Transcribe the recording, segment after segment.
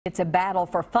It's a battle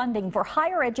for funding for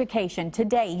higher education.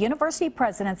 Today, university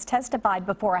presidents testified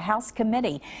before a House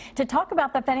committee to talk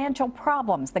about the financial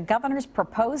problems the governor's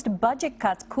proposed budget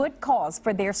cuts could cause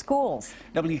for their schools.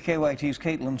 WKYT's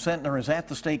Caitlin Sentner is at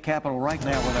the state capitol right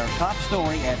now with our top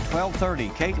story at 12:30.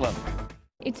 Caitlin.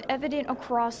 It's evident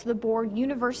across the board.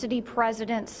 University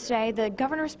presidents say the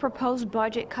governor's proposed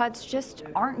budget cuts just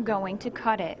aren't going to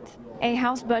cut it. A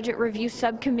House Budget Review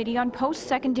Subcommittee on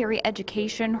Post-Secondary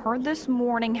Education heard this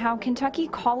morning how Kentucky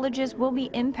colleges will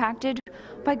be impacted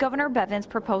by Governor Bevin's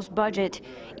proposed budget.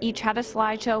 Each had a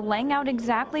slideshow laying out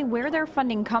exactly where their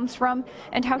funding comes from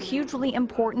and how hugely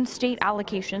important state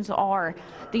allocations are.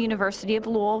 The University of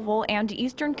Louisville and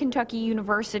Eastern Kentucky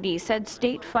University said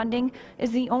state funding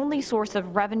is the only source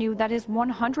of revenue that is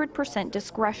 100%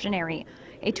 discretionary.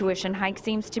 A tuition hike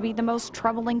seems to be the most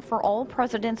troubling for all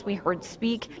presidents we heard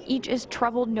speak. Each is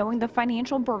troubled knowing the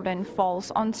financial burden falls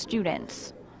on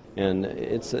students. And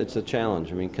it's a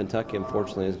challenge. I mean, Kentucky,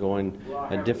 unfortunately, is going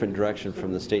a different direction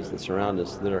from the states that surround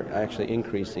us that are actually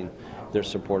increasing their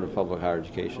support of public higher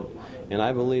education. And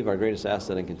I believe our greatest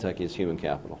asset in Kentucky is human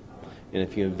capital. And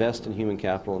if you invest in human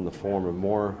capital in the form of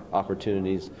more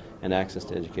opportunities and access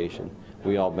to education,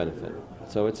 we all benefit.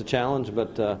 So it's a challenge,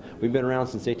 but we've been around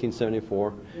since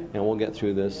 1874, and we'll get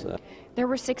through this. There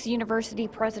were 6 university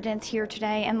presidents here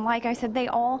today, and like I said, they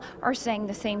all are saying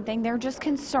the same thing. They're just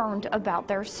concerned about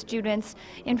their students.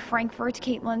 In Frankfort,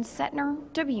 Caitlin Sentner,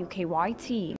 WKYT.